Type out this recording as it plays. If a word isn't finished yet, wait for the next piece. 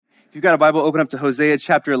If you've got a Bible, open up to Hosea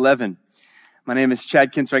chapter 11. My name is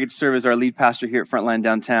Chad Kincer. I get to serve as our lead pastor here at Frontline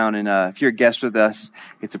Downtown. And if you're a guest with us,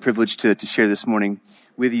 it's a privilege to share this morning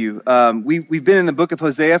with you. We've been in the book of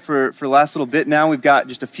Hosea for the last little bit now. We've got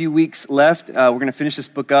just a few weeks left. We're going to finish this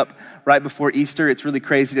book up right before Easter. It's really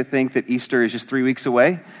crazy to think that Easter is just 3 weeks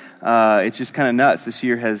away. It's just kind of nuts. This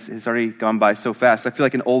year has already gone by so fast. I feel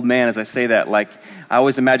like an old man as I say that. Like, I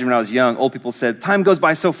always imagine when I was young, old people said, time goes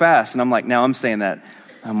by so fast. And I'm like, now I'm saying that.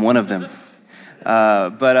 I'm one of them.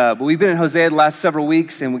 But we've been in Hosea the last several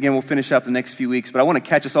weeks, and again, we'll finish up the next few weeks. But I want to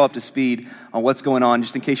catch us all up to speed on what's going on,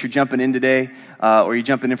 just in case you're jumping in today, or you're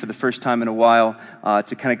jumping in for the first time in a while,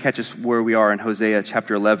 to kind of catch us where we are in Hosea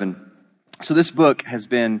chapter 11. So this book has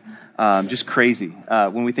been just crazy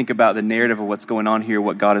when we think about the narrative of what's going on here,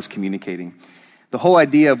 what God is communicating. The whole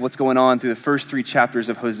idea of what's going on through the first 3 chapters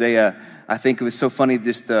of Hosea, I think it was so funny,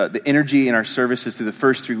 just the energy in our services through the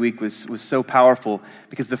first 3 weeks was so powerful,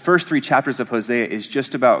 because the first 3 chapters of Hosea is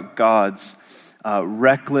just about God's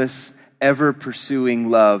reckless, ever-pursuing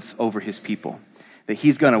love over his people. That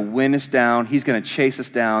he's going to win us down, he's going to chase us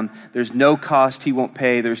down. There's no cost he won't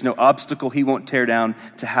pay, there's no obstacle he won't tear down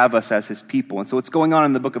to have us as his people. And so what's going on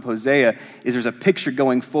in the book of Hosea is there's a picture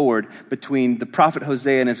going forward between the prophet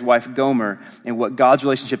Hosea and his wife Gomer and what God's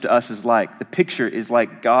relationship to us is like. The picture is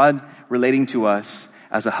like God relating to us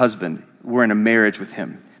as a husband. We're in a marriage with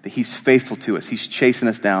him, that he's faithful to us. He's chasing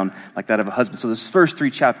us down like that of a husband. So those first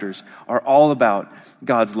 3 chapters are all about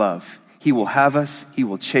God's love. He will have us, he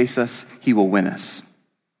will chase us, he will win us.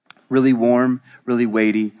 Really warm, really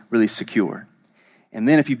weighty, really secure. And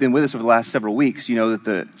then if you've been with us over the last several weeks, you know that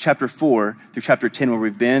the chapter 4 through chapter 10 where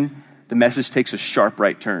we've been, the message takes a sharp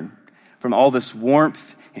right turn. From all this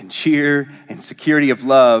warmth and cheer and security of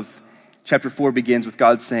love, chapter 4 begins with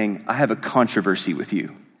God saying, I have a controversy with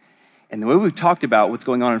you. And the way we've talked about what's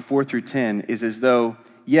going on in 4 through 10 is as though,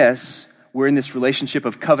 yes, we're in this relationship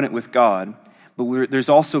of covenant with God, but there's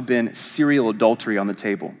also been serial adultery on the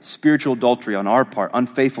table, spiritual adultery on our part,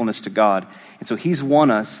 unfaithfulness to God. And so he's won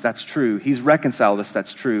us, that's true. He's reconciled us,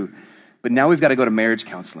 that's true. But now we've got to go to marriage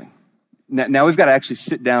counseling. Now we've got to actually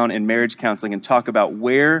sit down in marriage counseling and talk about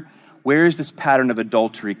where is this pattern of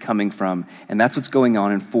adultery coming from? And that's what's going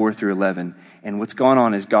on in 4 through 11. And what's going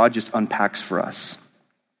on is God just unpacks for us.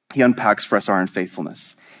 He unpacks for us our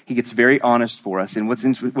unfaithfulness. He gets very honest for us. And what's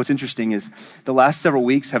interesting is the last several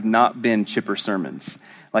weeks have not been chipper sermons.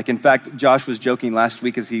 Like, in fact, Josh was joking last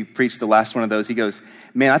week as he preached the last one of those. He goes,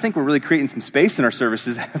 man, I think we're really creating some space in our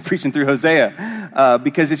services preaching through Hosea,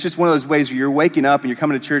 because it's just one of those ways where you're waking up and you're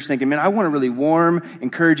coming to church thinking, man, I want a really warm,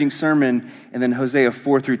 encouraging sermon. And then Hosea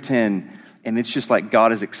 4 through 10, and it's just like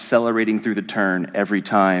God is accelerating through the turn every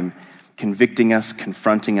time, convicting us,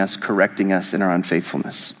 confronting us, correcting us in our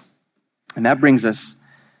unfaithfulness. And that brings us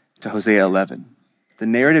to Hosea 11. The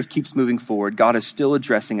narrative keeps moving forward. God is still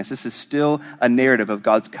addressing us. This is still a narrative of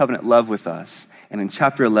God's covenant love with us. And in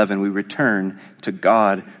chapter 11, we return to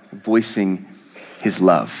God voicing his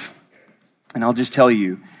love. And I'll just tell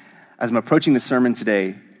you, as I'm approaching the sermon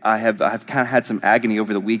today, I've kind of had some agony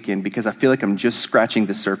over the weekend because I feel like I'm just scratching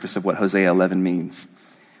the surface of what Hosea 11 means.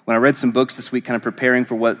 When I read some books this week, kind of preparing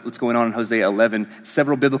for what's going on in Hosea 11,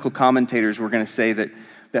 several biblical commentators were going to say that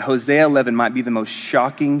Hosea 11 might be the most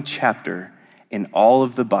shocking chapter in all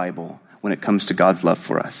of the Bible when it comes to God's love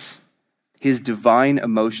for us. His divine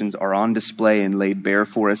emotions are on display and laid bare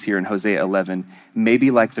for us here in Hosea 11,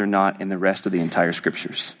 maybe like they're not in the rest of the entire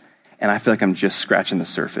scriptures. And I feel like I'm just scratching the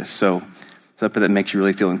surface. So that makes you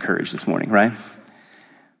really feel encouraged this morning, right?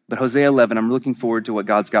 But Hosea 11, I'm looking forward to what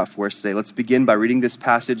God's got for us today. Let's begin by reading this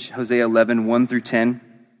passage, Hosea 11, 1 through 10.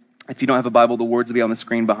 If you don't have a Bible, the words will be on the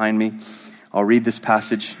screen behind me. I'll read this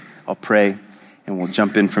passage, I'll pray, and we'll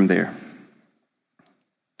jump in from there.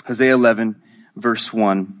 Hosea 11, verse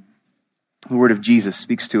 1, the word of Jesus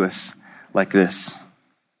speaks to us like this.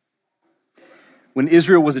 When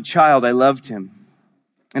Israel was a child, I loved him,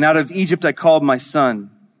 and out of Egypt I called my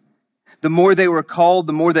son. The more they were called,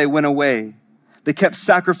 the more they went away. They kept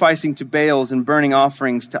sacrificing to Baals and burning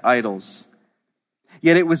offerings to idols.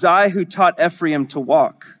 Yet it was I who taught Ephraim to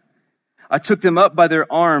walk. I took them up by their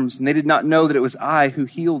arms, and they did not know that it was I who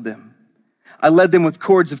healed them. I led them with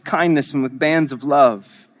cords of kindness and with bands of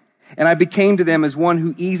love. And I became to them as one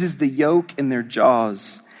who eases the yoke in their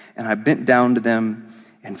jaws. And I bent down to them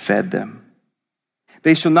and fed them.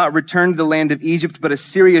 They shall not return to the land of Egypt, but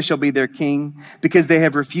Assyria shall be their king, because they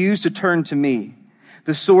have refused to turn to me.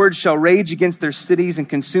 The sword shall rage against their cities and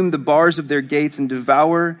consume the bars of their gates and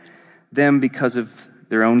devour them because of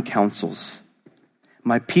their own counsels.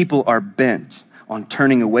 My people are bent on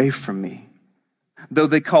turning away from me. Though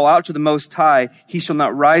they call out to the Most High, he shall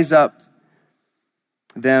not rise up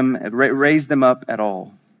raise them up at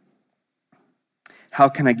all. How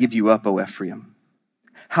can I give you up, O Ephraim?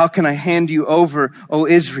 How can I hand you over, O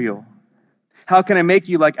Israel? How can I make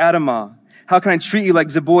you like Adamah? How can I treat you like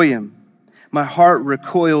Zeboim? My heart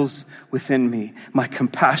recoils within me. My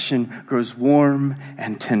compassion grows warm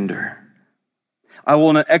and tender. I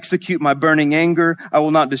will not execute my burning anger. I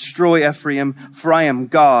will not destroy Ephraim, for I am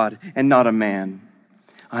God and not a man.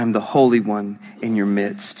 I am the Holy One in your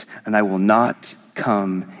midst, and I will not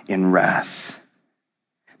come in wrath.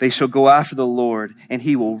 They shall go after the Lord, and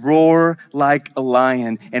he will roar like a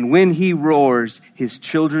lion. And when he roars, his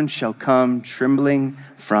children shall come trembling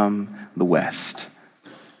from the west.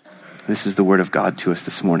 This is the word of God to us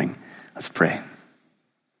this morning. Let's pray.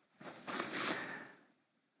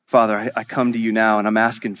 Father, I come to you now, and I'm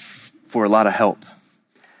asking for a lot of help.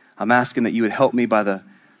 I'm asking that you would help me by the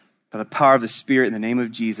power of the Spirit in the name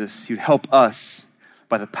of Jesus. You'd help us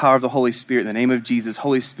by the power of the Holy Spirit in the name of Jesus.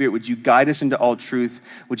 Holy Spirit, would you guide us into all truth?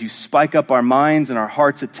 Would you spike up our minds and our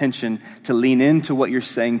hearts' attention to lean into what you're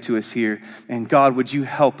saying to us here? And God, would you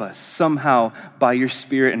help us somehow by your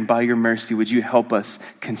Spirit and by your mercy? Would you help us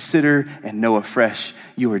consider and know afresh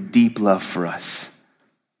your deep love for us?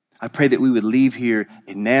 I pray that we would leave here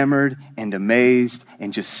enamored and amazed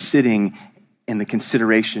and just sitting in the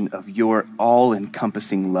consideration of your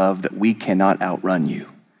all-encompassing love that we cannot outrun you.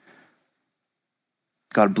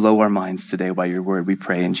 God, blow our minds today by your word, we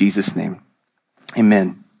pray in Jesus' name.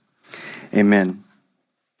 Amen. Amen.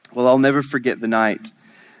 Well, I'll never forget the night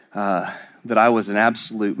that I was an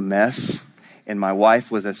absolute mess and my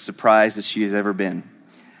wife was as surprised as she has ever been.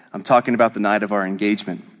 I'm talking about the night of our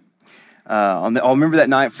engagement. I'll remember that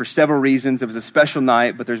night for several reasons. It was a special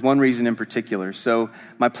night, but there's one reason in particular. So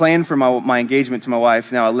my plan for my engagement to my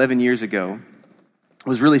wife now 11 years ago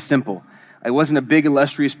was really simple. It wasn't a big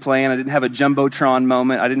illustrious plan. I didn't have a Jumbotron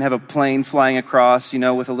moment. I didn't have a plane flying across,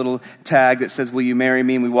 with a little tag that says, will you marry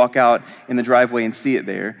me? And we walk out in the driveway and see it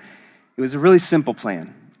there. It was a really simple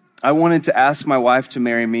plan. I wanted to ask my wife to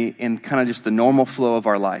marry me in kind of just the normal flow of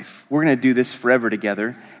our life. We're going to do this forever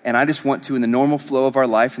together. And I just want to, in the normal flow of our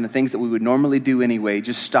life and the things that we would normally do anyway,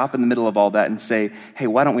 just stop in the middle of all that and say, hey,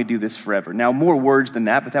 why don't we do this forever? Now, more words than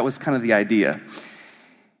that, but that was kind of the idea.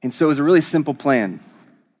 And so it was a really simple plan.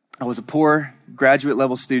 I was a poor graduate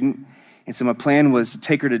level student. And so my plan was to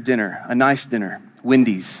take her to dinner, a nice dinner,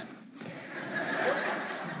 Wendy's.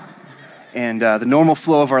 And the normal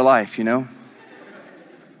flow of our life,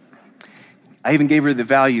 I even gave her the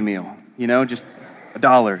value meal, just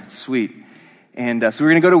 $1, sweet. And so we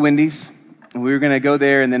were going to go to Wendy's, and we were going to go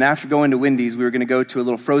there, and then after going to Wendy's, we were going to go to a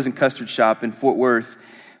little frozen custard shop in Fort Worth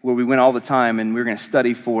where we went all the time, and we were going to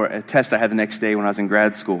study for a test I had the next day when I was in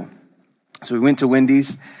grad school. So we went to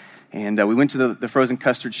Wendy's, and we went to the frozen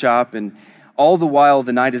custard shop, and all the while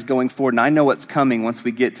the night is going forward, and I know what's coming once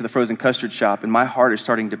we get to the frozen custard shop, and my heart is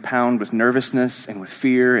starting to pound with nervousness and with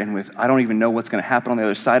fear and with, I don't even know what's going to happen on the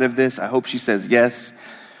other side of this. I hope she says yes.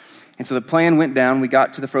 And so the plan went down. We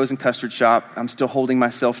got to the frozen custard shop. I'm still holding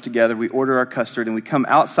myself together. We order our custard, and we come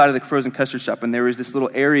outside of the frozen custard shop, and there was this little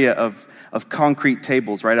area of concrete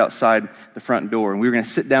tables right outside the front door, and we were going to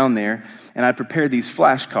sit down there, and I prepared these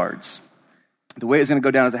flashcards. The way it was going to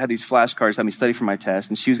go down is I had these flashcards, had me study for my test,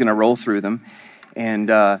 and she was going to roll through them. And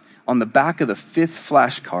on the back of the 5th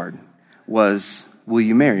flashcard was, will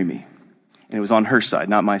you marry me? And it was on her side,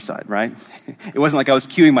 not my side, right? It wasn't like I was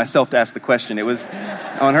cueing myself to ask the question. It was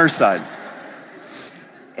on her side.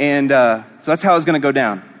 And so that's how it was going to go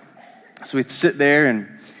down. So we sit there,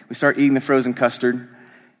 and we start eating the frozen custard.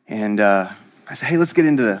 And I said, hey, let's get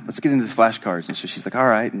into the flashcards. And so she's like, all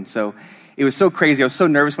right. And so it was so crazy. I was so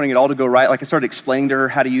nervous wanting it all to go right. Like I started explaining to her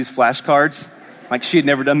how to use flashcards. Like she had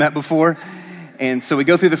never done that before. And so we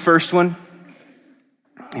go through the first one.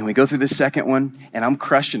 And we go through the second one. And I'm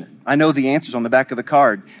crushing it. I know the answers on the back of the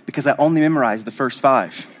card because I only memorized the first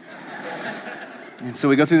 5. And so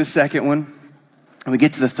we go through the second one. And we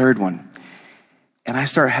get to the third one. And I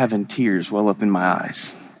start having tears well up in my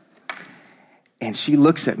eyes. And she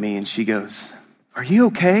looks at me and she goes, are you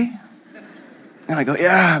okay? And I go,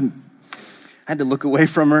 yeah. I had to look away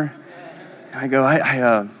from her. And I go,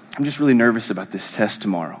 I'm just really nervous about this test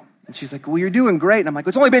tomorrow. And she's like, well, you're doing great. And I'm like,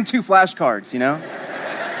 it's only been 2 flashcards,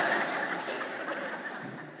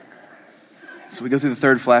 So we go through the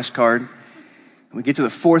 3rd flashcard. And we get to the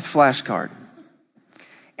 4th flashcard.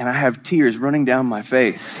 And I have tears running down my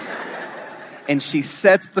face. And she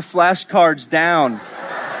sets the flashcards down.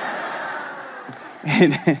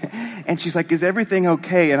 And she's like, is everything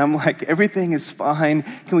okay? And I'm like, everything is fine.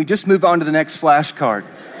 Can we just move on to the next flashcard?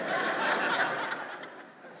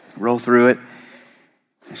 Roll through it.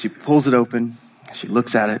 And she pulls it open. And she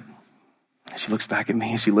looks at it. She looks back at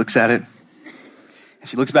me and she looks at it. And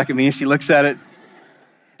she looks back at me and she looks at it.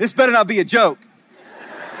 This better not be a joke.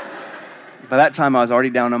 By that time, I was already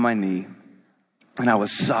down on my knee and I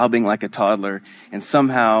was sobbing like a toddler. And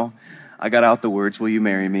somehow I got out the words, "Will you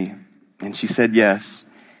marry me?" And she said yes.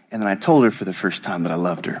 And then I told her for the first time that I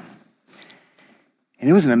loved her. And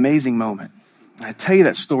it was an amazing moment. And I tell you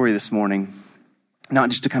that story this morning, not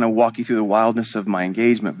just to kind of walk you through the wildness of my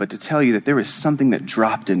engagement, but to tell you that there was something that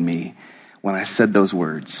dropped in me when I said those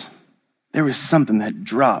words. There was something that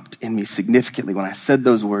dropped in me significantly when I said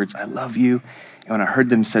those words, "I love you," and when I heard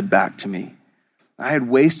them said back to me. I had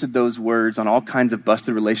wasted those words on all kinds of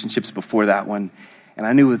busted relationships before that one, and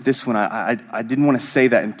I knew with this one, I didn't want to say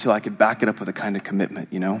that until I could back it up with a kind of commitment,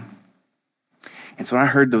 you know? And so when I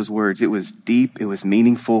heard those words, it was deep, it was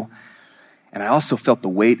meaningful, and I also felt the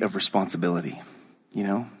weight of responsibility, you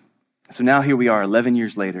know? So now here we are 11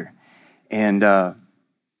 years later, and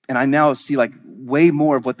I now see like way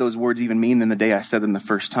more of what those words even mean than the day I said them the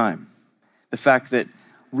first time. The fact that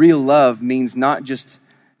real love means not just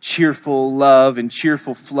cheerful love and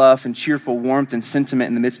cheerful fluff and cheerful warmth and sentiment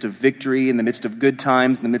in the midst of victory, in the midst of good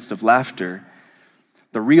times, in the midst of laughter.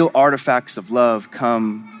 The real artifacts of love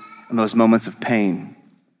come in those moments of pain,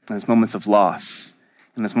 in those moments of loss,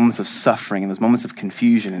 in those moments of suffering, in those moments of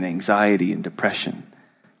confusion and anxiety and depression.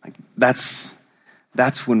 Like that's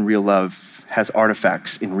when real love has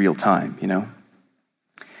artifacts in real time, you know?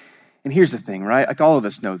 And here's the thing, right? Like all of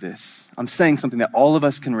us know this. I'm saying something that all of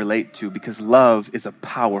us can relate to because love is a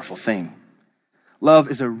powerful thing. Love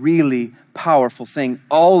is a really powerful thing.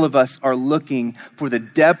 All of us are looking for the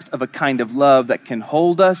depth of a kind of love that can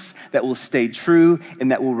hold us, that will stay true, and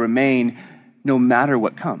that will remain no matter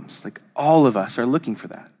what comes. Like all of us are looking for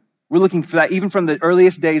that. We're looking for that even from the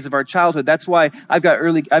earliest days of our childhood. That's why I've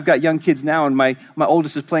got young kids now, and my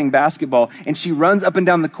oldest is playing basketball, and she runs up and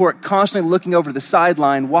down the court, constantly looking over the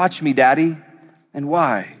sideline, "Watch me, Daddy." And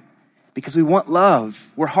why? Because we want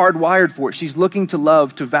love. We're hardwired for it. She's looking to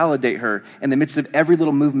love to validate her in the midst of every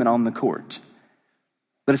little movement on the court.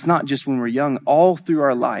 But it's not just when we're young. All through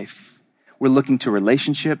our life, we're looking to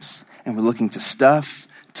relationships, and we're looking to stuff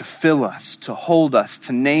to fill us, to hold us,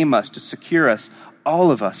 to name us, to secure us.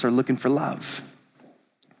 All of us are looking for love.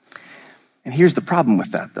 And here's the problem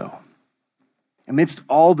with that, though. Amidst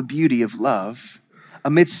all the beauty of love,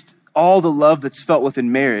 amidst all the love that's felt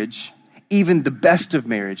within marriage, even the best of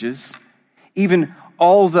marriages, even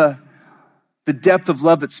all the depth of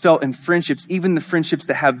love that's felt in friendships, even the friendships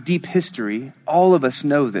that have deep history, all of us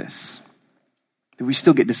know this, that we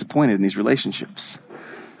still get disappointed in these relationships.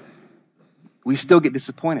 We still get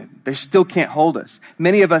disappointed. They still can't hold us.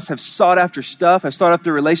 Many of us have sought after stuff, have sought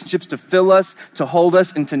after relationships to fill us, to hold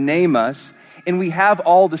us, and to name us. And we have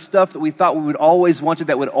all the stuff that we thought we would always wanted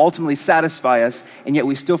that would ultimately satisfy us, and yet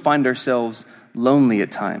we still find ourselves lonely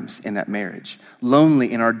at times in that marriage,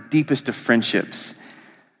 lonely in our deepest of friendships.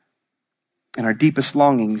 And our deepest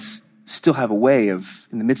longings still have a way of,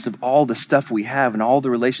 in the midst of all the stuff we have and all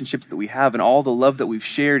the relationships that we have and all the love that we've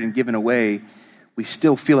shared and given away, we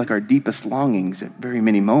still feel like our deepest longings at very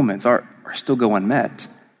many moments are still go unmet.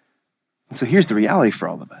 And so here's the reality for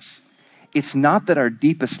all of us. It's not that our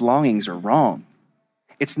deepest longings are wrong.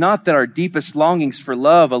 It's not that our deepest longings for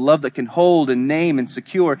love, a love that can hold and name and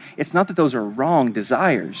secure, it's not that those are wrong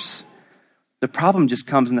desires. The problem just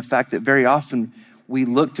comes in the fact that very often we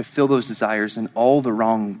look to fill those desires in all the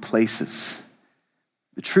wrong places.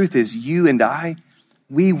 The truth is, you and I,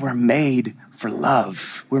 we were made for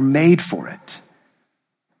love. We're made for it.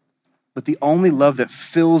 But the only love that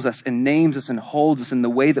fills us and names us and holds us in the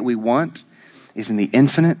way that we want is in the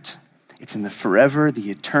infinite. It's in the forever,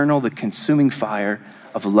 the eternal, the consuming fire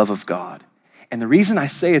of the love of God. And the reason I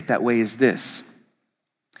say it that way is this.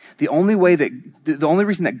 The only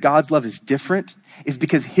reason that God's love is different is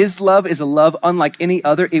because his love is a love unlike any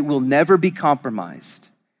other. It will never be compromised.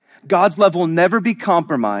 God's love will never be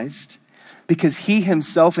compromised because he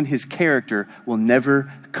himself and his character will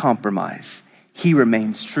never compromise. He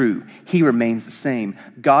remains true. He remains the same.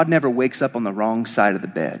 God never wakes up on the wrong side of the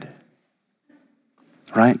bed.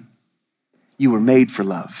 Right? You were made for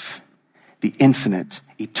love. The infinite,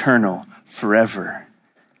 eternal, forever,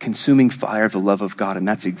 consuming fire of the love of God. And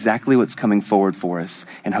that's exactly what's coming forward for us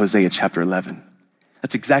in Hosea chapter 11.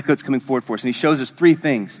 That's exactly what's coming forward for us. And he shows us three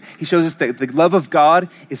things. He shows us that the love of God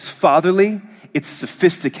is fatherly, it's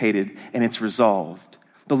sophisticated, and it's resolved.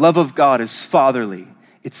 The love of God is fatherly,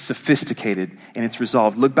 it's sophisticated, and it's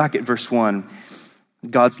resolved. Look back at verse 1.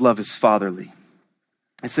 God's love is fatherly.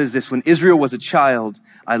 It says this, when Israel was a child,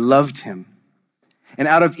 I loved him. And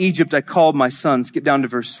out of Egypt I called my son. Skip down to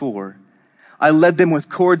verse 4. I led them with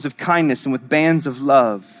cords of kindness and with bands of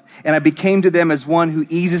love. And I became to them as one who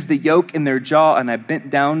eases the yoke in their jaw, and I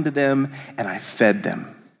bent down to them and I fed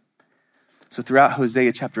them. So throughout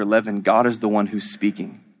Hosea chapter 11, God is the one who's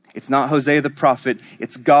speaking. It's not Hosea the prophet.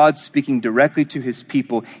 It's God speaking directly to his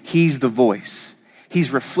people. He's the voice.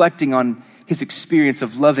 He's reflecting on his experience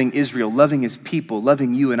of loving Israel, loving his people,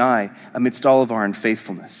 loving you and I amidst all of our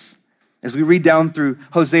unfaithfulness. As we read down through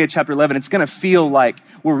Hosea chapter 11, it's going to feel like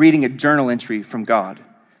we're reading a journal entry from God,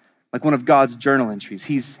 like one of God's journal entries.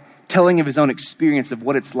 He's telling of his own experience of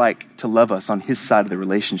what it's like to love us on his side of the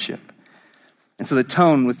relationship. And so the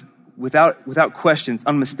tone, without question, it's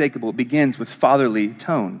unmistakable. It begins with fatherly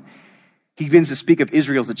tone. He begins to speak of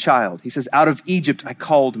Israel as a child. He says, out of Egypt I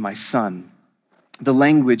called my son. The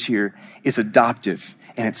language here is adoptive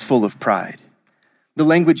and it's full of pride. The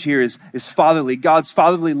language here is fatherly. God's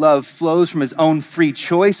fatherly love flows from his own free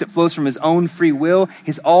choice. It flows from his own free will,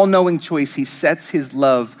 his all-knowing choice. He sets his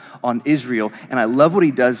love on Israel. And I love what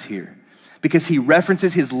he does here because he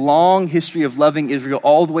references his long history of loving Israel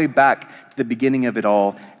all the way back to the beginning of it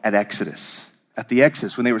all at Exodus. At the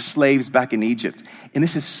Exodus, when they were slaves back in Egypt. And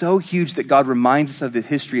this is so huge that God reminds us of the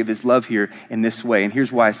history of his love here in this way. And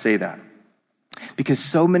here's why I say that. Because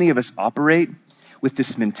so many of us operate with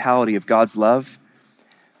this mentality of God's love,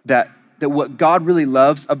 that what God really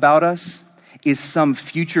loves about us is some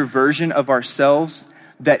future version of ourselves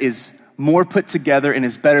that is more put together and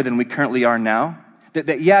is better than we currently are now.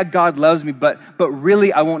 That yeah, God loves me, but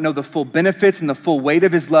really I won't know the full benefits and the full weight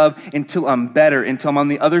of his love until I'm better, until I'm on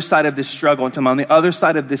the other side of this struggle, until I'm on the other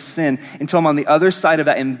side of this sin, until I'm on the other side of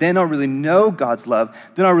that, and then I'll really know God's love,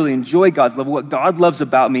 then I'll really enjoy God's love. What God loves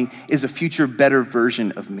about me is a future better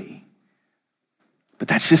version of me. But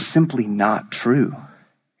that's just simply not true.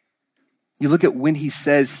 You look at when he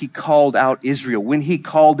says he called out Israel, when he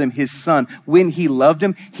called him his son, when he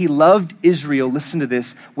loved Israel, listen to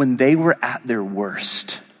this, when they were at their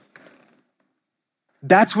worst.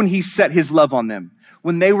 That's when he set his love on them,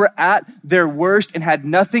 when they were at their worst and had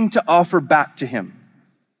nothing to offer back to him.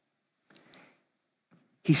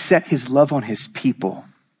 He set his love on his people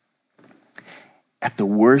at the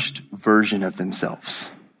worst version of themselves.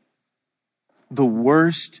 The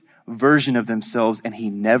worst version of themselves, and he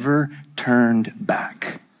never turned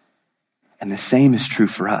back. And the same is true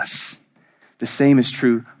for us. The same is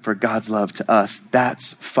true for God's love to us.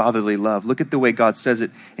 That's fatherly love. Look at the way God says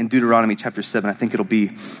it in Deuteronomy chapter 7. I think it'll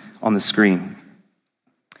be on the screen.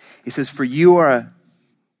 He says,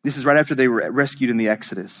 this is right after they were rescued in the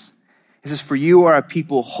Exodus. He says, for you are a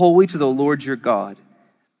people holy to the Lord your God.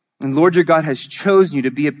 And Lord your God has chosen you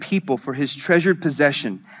to be a people for his treasured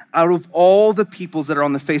possession out of all the peoples that are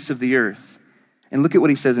on the face of the earth. And look at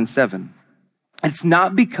what he says in 7. It's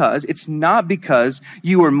not because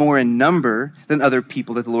you are more in number than other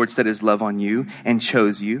people that the Lord set his love on you and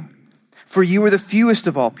chose you. For you were the fewest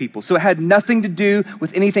of all people. So it had nothing to do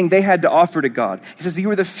with anything they had to offer to God. He says you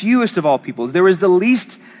were the fewest of all peoples. There was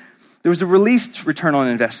a released return on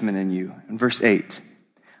investment in you. In verse 8.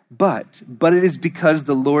 But it is because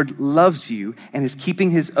the Lord loves you and is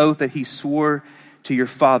keeping his oath that he swore to your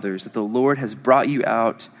fathers, that the Lord has brought you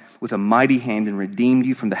out with a mighty hand and redeemed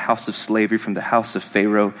you from the house of slavery, from the house of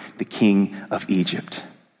Pharaoh, the king of Egypt.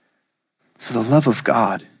 So the love of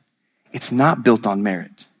God, it's not built on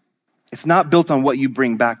merit. It's not built on what you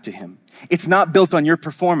bring back to him. It's not built on your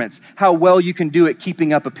performance, how well you can do at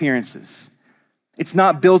keeping up appearances. It's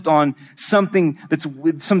not built on something that's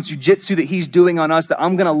some jujitsu that he's doing on us, that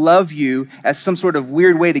I'm going to love you as some sort of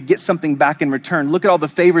weird way to get something back in return. Look at all the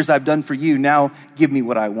favors I've done for you. Now give me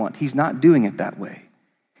what I want. He's not doing it that way.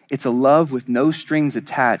 It's a love with no strings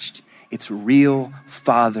attached. It's real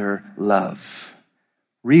father love.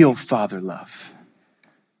 Real father love.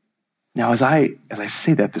 Now, as I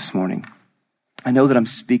say that this morning, I know that I'm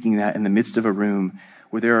speaking that in the midst of a room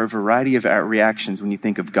where there are a variety of reactions when you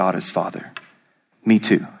think of God as Father. Me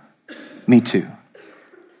too. Me too.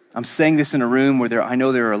 I'm saying this in a room where I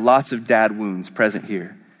know there are lots of dad wounds present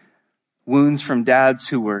here. Wounds from dads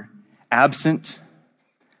who were absent.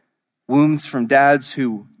 Wounds from dads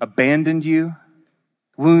who abandoned you.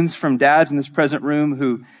 Wounds from dads in this present room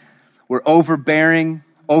who were overbearing,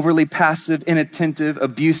 overly passive, inattentive,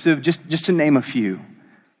 abusive, just to name a few.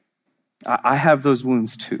 I have those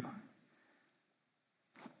wounds too.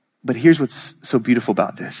 But here's what's so beautiful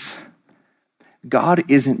about this. God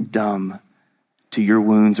isn't dumb to your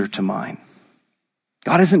wounds or to mine.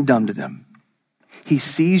 God isn't dumb to them. He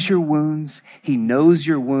sees your wounds. He knows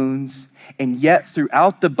your wounds. And yet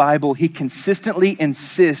throughout the Bible, he consistently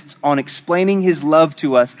insists on explaining his love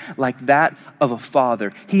to us like that of a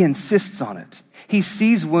father. He insists on it. He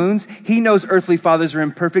sees wounds. He knows earthly fathers are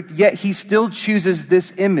imperfect, yet he still chooses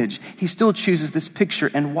this image. He still chooses this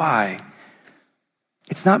picture. And why?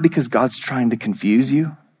 It's not because God's trying to confuse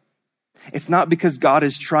you. It's not because God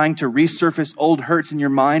is trying to resurface old hurts in your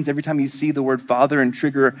minds every time you see the word father and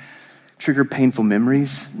trigger painful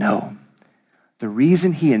memories. No. The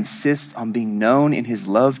reason he insists on being known in his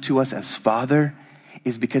love to us as Father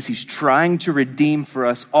is because he's trying to redeem for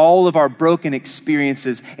us all of our broken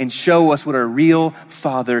experiences and show us what a real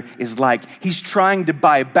Father is like. He's trying to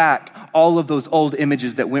buy back all of those old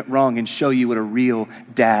images that went wrong and show you what a real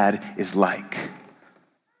dad is like.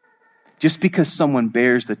 Just because someone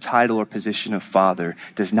bears the title or position of father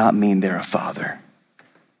does not mean they're a father.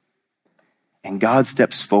 And God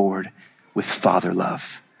steps forward with father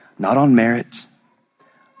love, not on merit,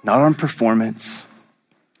 not on performance,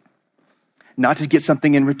 not to get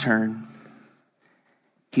something in return.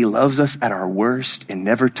 He loves us at our worst and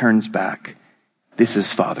never turns back. This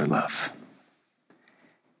is father love.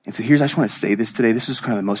 And so I just want to say this today. This is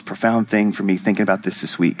kind of the most profound thing for me thinking about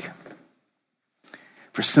this week.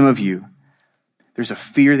 For some of you, there's a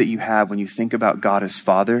fear that you have when you think about God as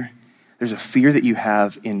Father. There's a fear that you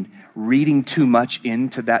have in reading too much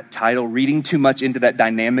into that title, reading too much into that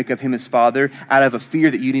dynamic of him as Father, out of a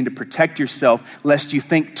fear that you need to protect yourself lest you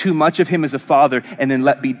think too much of him as a father and then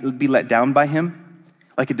be let down by him,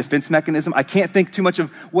 like a defense mechanism. I can't think too much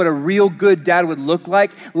of what a real good dad would look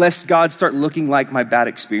like lest God start looking like my bad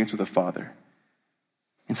experience with a father.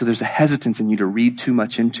 And so there's a hesitance in you to read too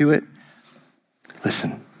much into it.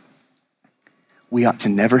 Listen, we ought to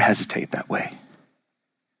never hesitate that way.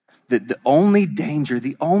 The only danger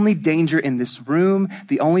in this room,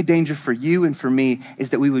 the only danger for you and for me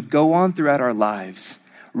is that we would go on throughout our lives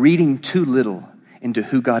reading too little into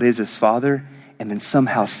who God is as Father and then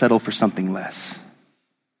somehow settle for something less.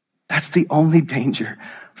 That's the only danger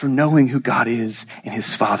from knowing who God is in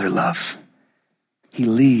his Father love. He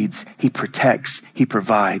leads, he protects, he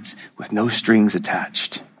provides with no strings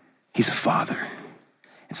attached. He's a Father.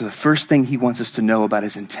 And so the first thing he wants us to know about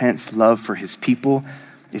his intense love for his people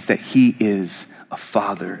is that he is a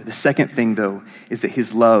father. The second thing, though, is that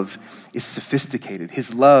his love is sophisticated.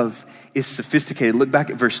 His love is sophisticated. Look back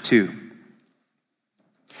at verse 2.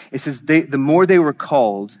 It says, the more they were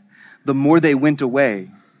called, the more they went away,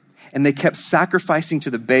 and they kept sacrificing to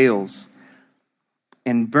the Baals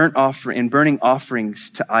and burning offerings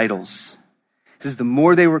to idols. It says, the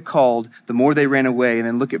more they were called, the more they ran away. And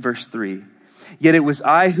then look at verse 3. Yet it was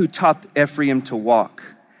I who taught Ephraim to walk.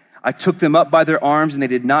 I took them up by their arms, and they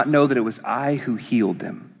did not know that it was I who healed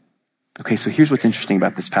them. Okay, so here's what's interesting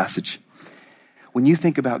about this passage. When you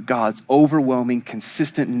think about God's overwhelming,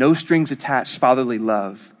 consistent, no strings attached fatherly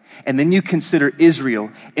love, and then you consider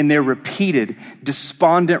Israel in their repeated,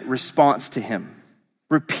 despondent response to him,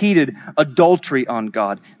 repeated adultery on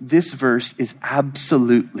God, this verse is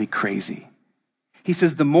absolutely crazy. He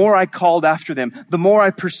says, the more I called after them, the more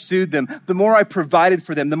I pursued them, the more I provided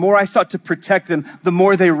for them, the more I sought to protect them, the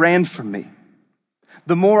more they ran from me.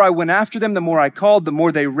 The more I went after them, the more I called, the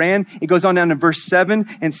more they ran. It goes on down to verse 7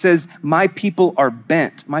 and says, my people are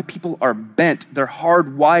bent. My people are bent. They're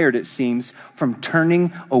hardwired, it seems, from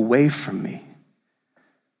turning away from me.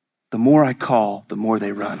 The more I call, the more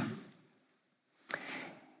they run.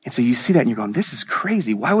 And so you see that and you're going, this is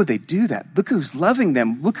crazy. Why would they do that? Look who's loving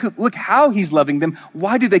them. Look how he's loving them.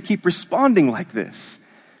 Why do they keep responding like this?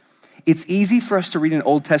 It's easy for us to read an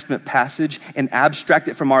Old Testament passage and abstract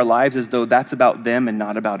it from our lives as though that's about them and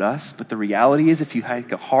not about us. But the reality is, if you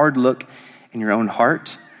take a hard look in your own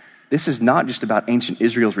heart, this is not just about ancient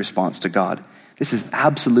Israel's response to God. This is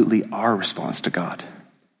absolutely our response to God.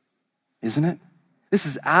 Isn't it? This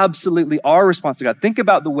is absolutely our response to God. Think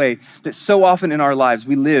about the way that so often in our lives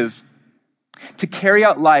we live to carry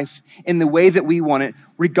out life in the way that we want it,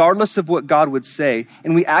 regardless of what God would say.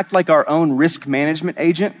 And we act like our own risk management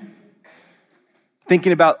agent,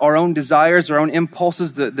 thinking about our own desires, our own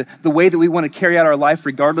impulses, the way that we want to carry out our life,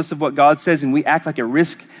 regardless of what God says. And we act like a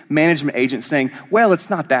risk management agent saying, well, it's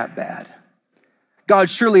not that bad. God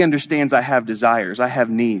surely understands I have desires, I have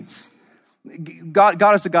needs.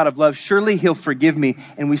 God is the God of love. Surely he'll forgive me.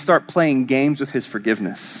 And we start playing games with his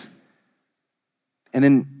forgiveness. And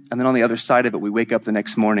then on the other side of it, we wake up the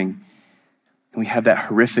next morning and we have that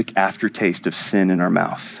horrific aftertaste of sin in our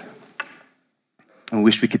mouth. And we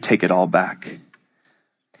wish we could take it all back.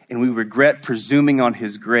 And we regret presuming on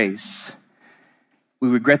his grace we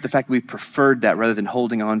regret the fact that we preferred that rather than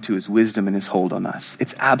holding on to his wisdom and his hold on us.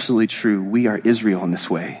 It's absolutely true. We are Israel in this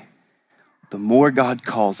way. The more God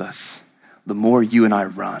calls us, the more you and I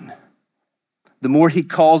run. The more he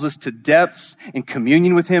calls us to depths in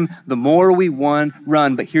communion with him, the more we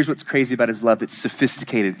run. But here's what's crazy about his love. It's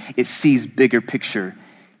sophisticated. It sees bigger picture.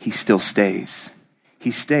 He still stays. He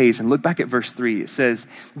stays. And look back at verse 3. It says,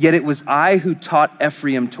 "Yet it was I who taught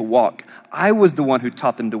Ephraim to walk. I was the one who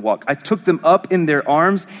taught them to walk. I took them up in their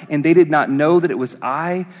arms, and they did not know that it was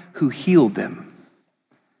I who healed them."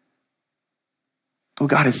 What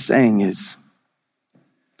God is saying is,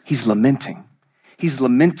 he's lamenting. He's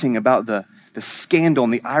lamenting about the scandal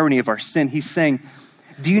and the irony of our sin. He's saying,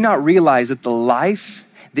 do you not realize that the life,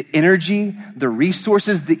 the energy, the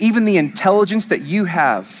resources, even the intelligence that you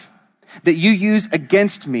have, that you use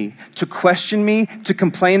against me, to question me, to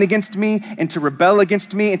complain against me, and to rebel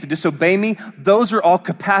against me, and to disobey me, those are all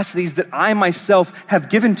capacities that I myself have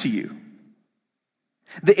given to you.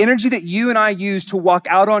 The energy that you and I use to walk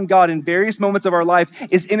out on God in various moments of our life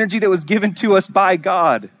is energy that was given to us by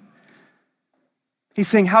God. He's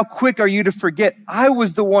saying, how quick are you to forget? I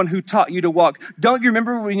was the one who taught you to walk. Don't you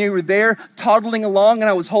remember when you were there toddling along and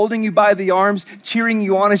I was holding you by the arms, cheering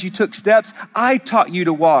you on as you took steps? I taught you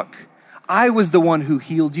to walk. I was the one who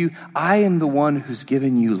healed you. I am the one who's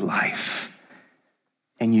given you life.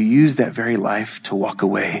 And you use that very life to walk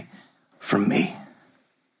away from me.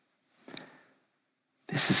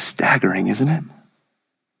 This is staggering, isn't it?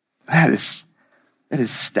 That is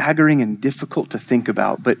staggering and difficult to think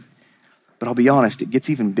about, but I'll be honest, it gets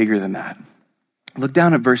even bigger than that. Look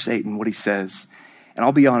down at verse 8 and what he says. And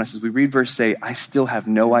I'll be honest, as we read verse 8, I still have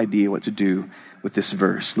no idea what to do with this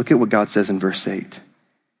verse. Look at what God says in verse 8.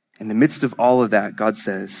 In the midst of all of that, God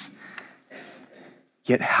says,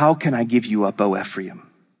 "Yet how can I give you up, O Ephraim?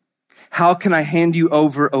 How can I hand you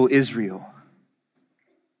over, O Israel?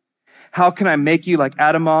 How can I make you like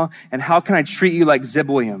Adamah, and how can I treat you like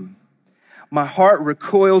Zeboim? My heart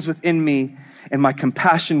recoils within me, and my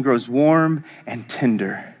compassion grows warm and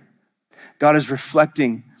tender." God is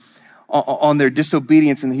reflecting on their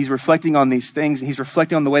disobedience, and he's reflecting on these things, and he's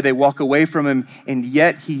reflecting on the way they walk away from him, and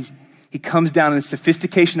yet he comes down in the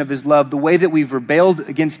sophistication of his love. The way that we've rebelled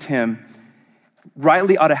against him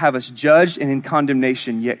rightly ought to have us judged and in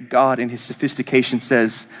condemnation, yet God in his sophistication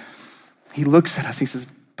says, he looks at us, he says,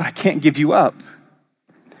 "But I can't give you up.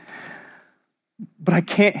 But I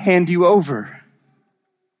can't hand you over."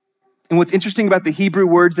 And what's interesting about the Hebrew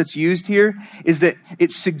words that's used here is that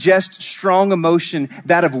it suggests strong emotion,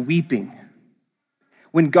 that of weeping.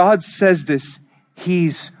 When God says this,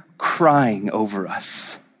 he's crying over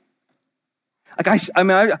us. Like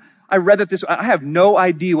I read that this, I have no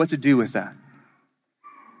idea what to do with that.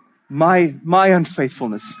 My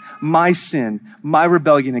unfaithfulness, my sin, my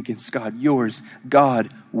rebellion against God, yours,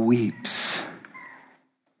 God weeps.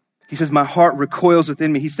 He says, my heart recoils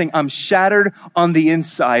within me. He's saying, I'm shattered on the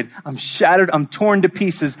inside. I'm shattered. I'm torn to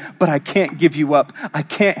pieces, but I can't give you up. I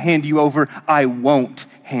can't hand you over. I won't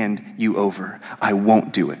hand you over. I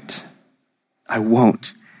won't do it. I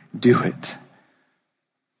won't do it.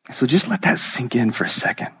 So just let that sink in for a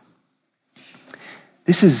second.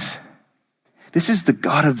 This is the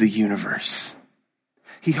God of the universe.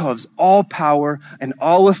 He has all power and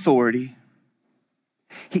all authority.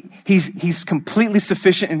 He's completely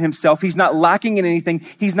sufficient in himself. He's not lacking in anything.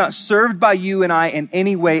 He's not served by you and I in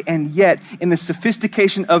any way. And yet, in the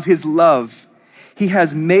sophistication of his love, he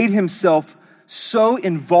has made himself so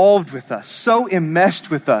involved with us, so enmeshed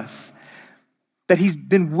with us, that he's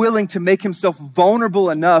been willing to make himself vulnerable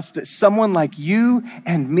enough that someone like you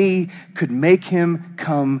and me could make him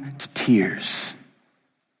come to tears.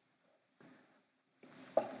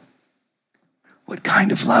 What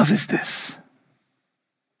kind of love is this?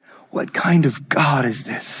 What kind of God is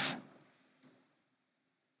this?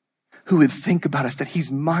 Who would think about us, that he's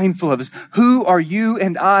mindful of us? Who are you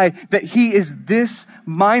and I that he is this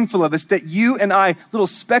mindful of us, that you and I, little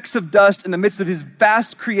specks of dust in the midst of his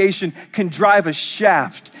vast creation, can drive a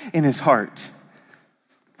shaft in his heart?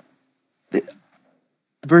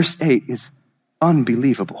 Verse 8 is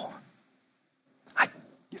unbelievable.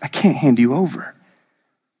 I can't hand you over.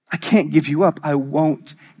 I can't give you up. I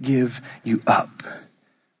won't give you up.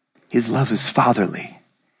 His love is fatherly.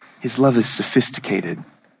 His love is sophisticated.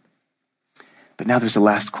 But now there's a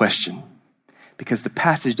last question, because the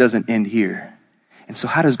passage doesn't end here. And so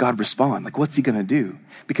how does God respond? Like, what's he going to do?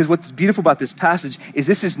 Because what's beautiful about this passage is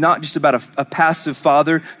this is not just about a passive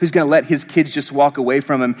father who's going to let his kids just walk away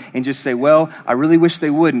from him and just say, well, I really wish they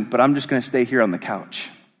wouldn't, but I'm just going to stay here on the couch.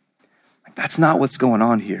 Like, that's not what's going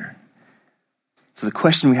on here. So the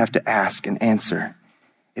question we have to ask and answer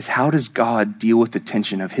is how does God deal with the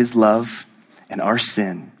tension of his love and our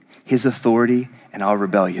sin, his authority and our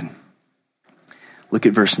rebellion? Look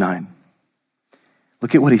at verse 9.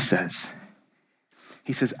 Look at what he says.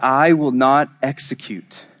 He says, I will not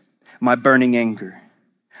execute my burning anger.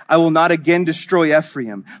 I will not again destroy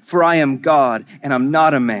Ephraim, for I am God and I'm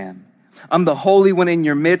not a man. I'm the Holy One in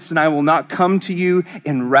your midst, and I will not come to you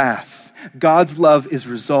in wrath. God's love is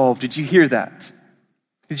resolved. Did you hear that?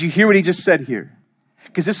 Did you hear what he just said here?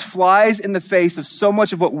 Because this flies in the face of so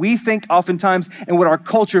much of what we think oftentimes and what our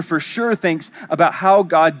culture for sure thinks about how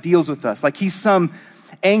God deals with us. Like he's some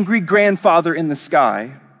angry grandfather in the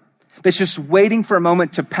sky that's just waiting for a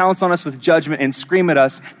moment to pounce on us with judgment and scream at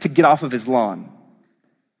us to get off of his lawn.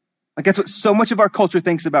 Like that's what so much of our culture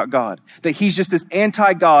thinks about God, that he's just this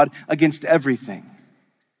anti-God against everything.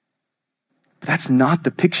 But that's not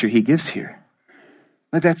the picture he gives here.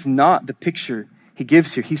 Like that's not the picture he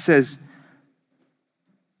gives here. He says,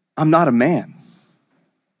 I'm not a man.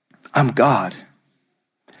 I'm God.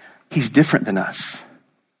 He's different than us.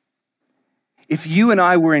 If you and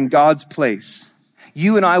I were in God's place,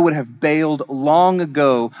 you and I would have bailed long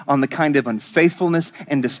ago on the kind of unfaithfulness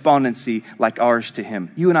and despondency like ours to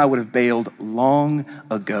him. You and I would have bailed long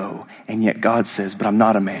ago. And yet God says, but I'm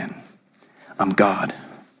not a man. I'm God.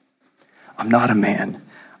 I'm not a man.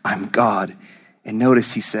 I'm God. And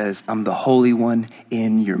notice he says, I'm the Holy One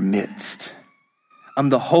in your midst. I'm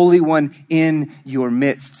the Holy One in your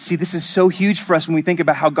midst. See, this is so huge for us when we think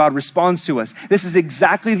about how God responds to us. This is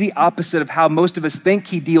exactly the opposite of how most of us think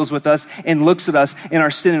he deals with us and looks at us in our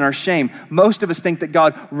sin and our shame. Most of us think that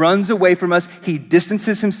God runs away from us. He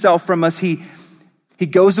distances himself from us. He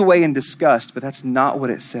goes away in disgust, but that's not what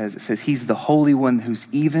it says. It says he's the Holy One who's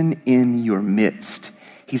even in your midst.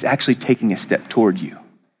 He's actually taking a step toward you.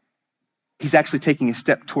 He's actually taking a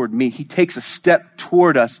step toward me. He takes a step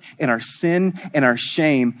toward us in our sin and our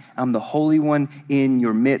shame. I'm the Holy One in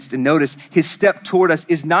your midst. And notice his step toward us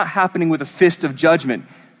is not happening with a fist of judgment.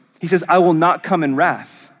 He says, I will not come in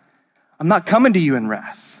wrath. I'm not coming to you in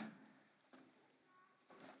wrath.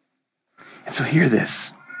 And so hear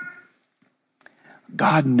this.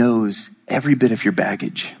 God knows every bit of your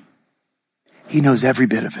baggage. He knows every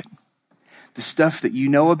bit of it. The stuff that you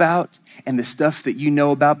know about and the stuff that you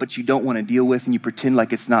know about but you don't want to deal with and you pretend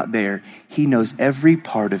like it's not there. He knows every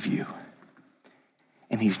part of you.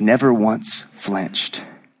 And he's never once flinched.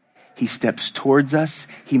 He steps towards us.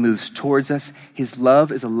 He moves towards us. His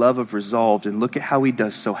love is a love of resolve. And look at how he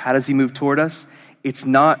does so. How does he move toward us? It's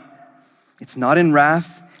not in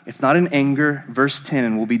wrath. It's not in anger. Verse 10,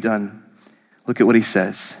 and we'll be done. Look at what he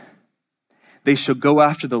says. They shall go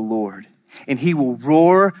after the Lord, and he will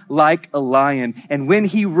roar like a lion. And when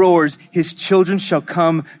he roars, his children shall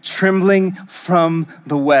come trembling from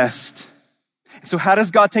the west. So how does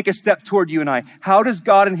God take a step toward you and I? How does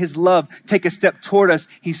God in his love take a step toward us?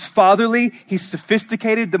 He's fatherly. He's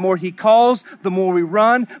sophisticated. The more he calls, the more we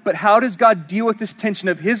run. But how does God deal with this tension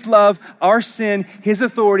of his love, our sin, his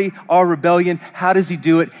authority, our rebellion? How does he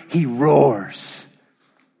do it? He roars.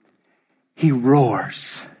 He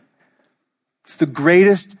roars. It's the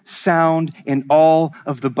greatest sound in all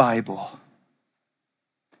of the Bible.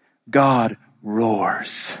 God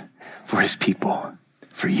roars for his people,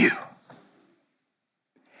 for you.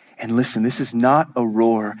 And listen, this is not a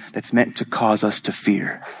roar that's meant to cause us to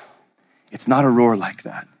fear. It's not a roar like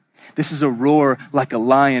that. This is a roar like a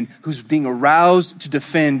lion who's being aroused to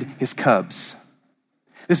defend his cubs.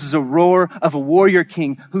 This is a roar of a warrior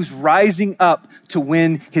king who's rising up to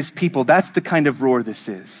win his people. That's the kind of roar this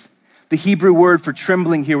is. The Hebrew word for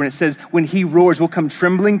trembling here, when it says, when he roars, we'll come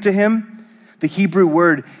trembling to him. The Hebrew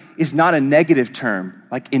word is not a negative term,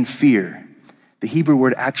 like in fear. The Hebrew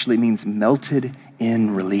word actually means melted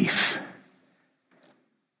in relief.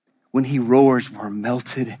 When he roars, we're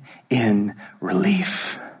melted in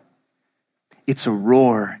relief. It's a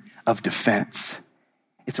roar of defense.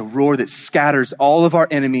 It's a roar that scatters all of our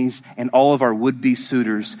enemies and all of our would-be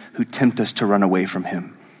suitors who tempt us to run away from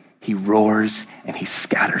him. He roars and he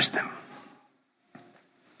scatters them.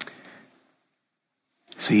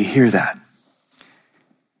 So you hear that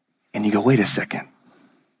and you go, wait a second.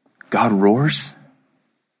 God roars?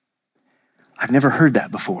 I've never heard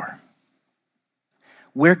that before.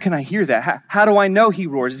 Where can I hear that? How do I know he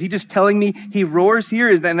roars? Is he just telling me he roars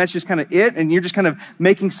here and that's just kind of it? And you're just kind of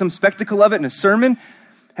making some spectacle of it in a sermon?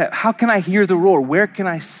 How can I hear the roar? Where can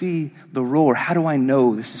I see the roar? How do I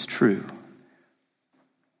know this is true?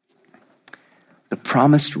 The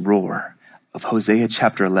promised roar of Hosea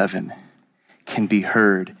chapter 11 can be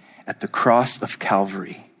heard at the cross of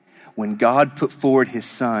Calvary when God put forward his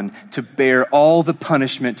son to bear all the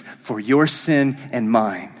punishment for your sin and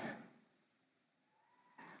mine.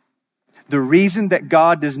 The reason that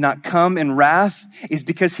God does not come in wrath is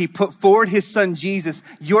because he put forward his son Jesus,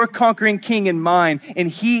 your conquering king and mine, and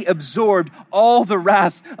he absorbed all the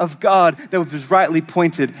wrath of God that was rightly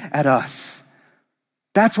pointed at us.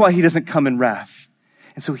 That's why he doesn't come in wrath.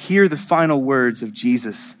 And so hear the final words of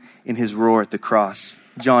Jesus in his roar at the cross.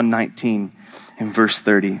 John 19 and verse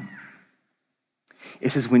 30.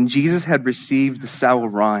 It says, when Jesus had received the sour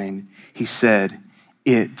wine, he said,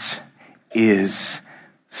 "It is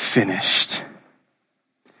finished."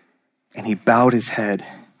 And he bowed his head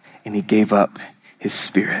and he gave up his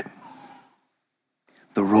spirit.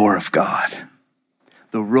 The roar of God.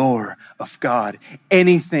 The roar of God.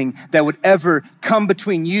 Anything that would ever come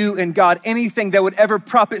between you and God, anything that would ever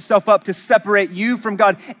prop itself up to separate you from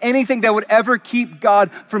God, anything that would ever keep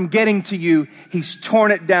God from getting to you, he's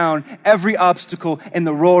torn it down, every obstacle, in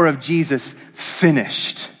the roar of Jesus.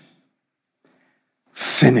 Finished.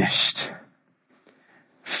 Finished.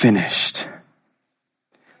 Finished.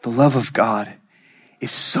 The love of God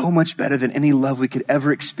is so much better than any love we could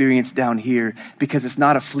ever experience down here, because it's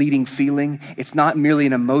not a fleeting feeling. It's not merely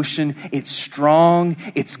an emotion. It's strong.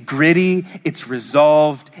 It's gritty. It's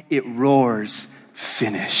resolved. It roars.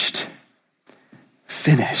 Finished.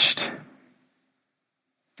 Finished.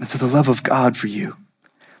 And so the love of God for you,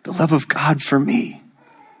 the love of God for me,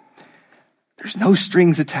 there's no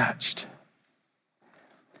strings attached.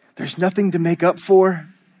 There's nothing to make up for.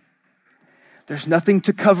 There's nothing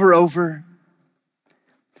to cover over.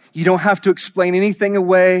 You don't have to explain anything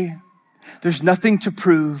away. There's nothing to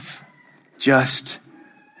prove. Just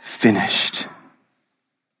finished.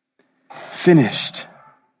 Finished.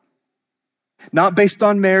 Not based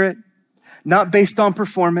on merit, not based on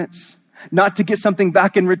performance, not to get something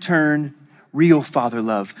back in return. Real Father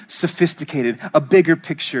love, sophisticated, a bigger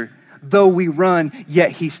picture. Though we run,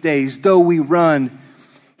 yet he stays. Though we run,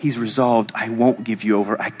 he's resolved. I won't give you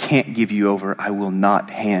over. I can't give you over. I will not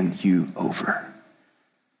hand you over.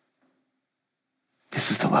 This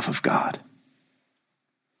is the love of God.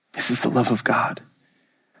 This is the love of God.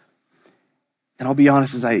 And I'll be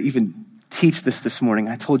honest, as I even teach this morning,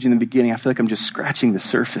 I told you in the beginning, I feel like I'm just scratching the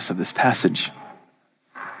surface of this passage.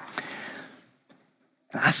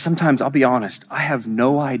 And sometimes, I'll be honest, I have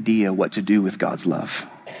no idea what to do with God's love.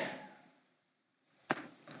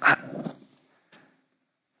 I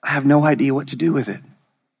have no idea what to do with it.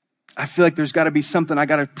 I feel like there's got to be something I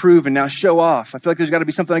got to prove and now show off. I feel like there's got to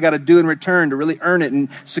be something I got to do in return to really earn it and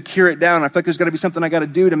secure it down. I feel like there's got to be something I got to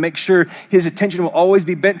do to make sure his attention will always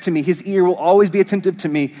be bent to me. His ear will always be attentive to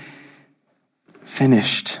me.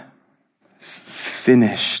 Finished.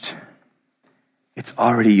 Finished. It's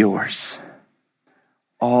already yours.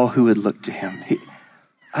 All who would look to him.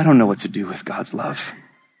 I don't know what to do with God's love.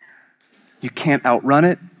 You can't outrun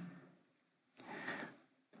it.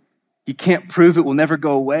 You can't prove it will never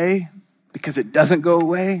go away because it doesn't go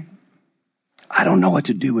away. I don't know what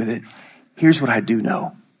to do with it. Here's what I do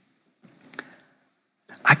know.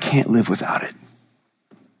 I can't live without it.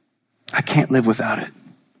 I can't live without it.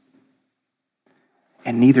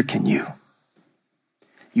 And neither can you.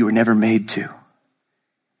 You were never made to.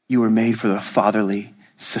 You were made for the fatherly,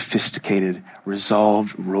 sophisticated,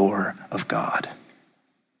 resolved roar of God.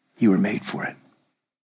 You were made for it.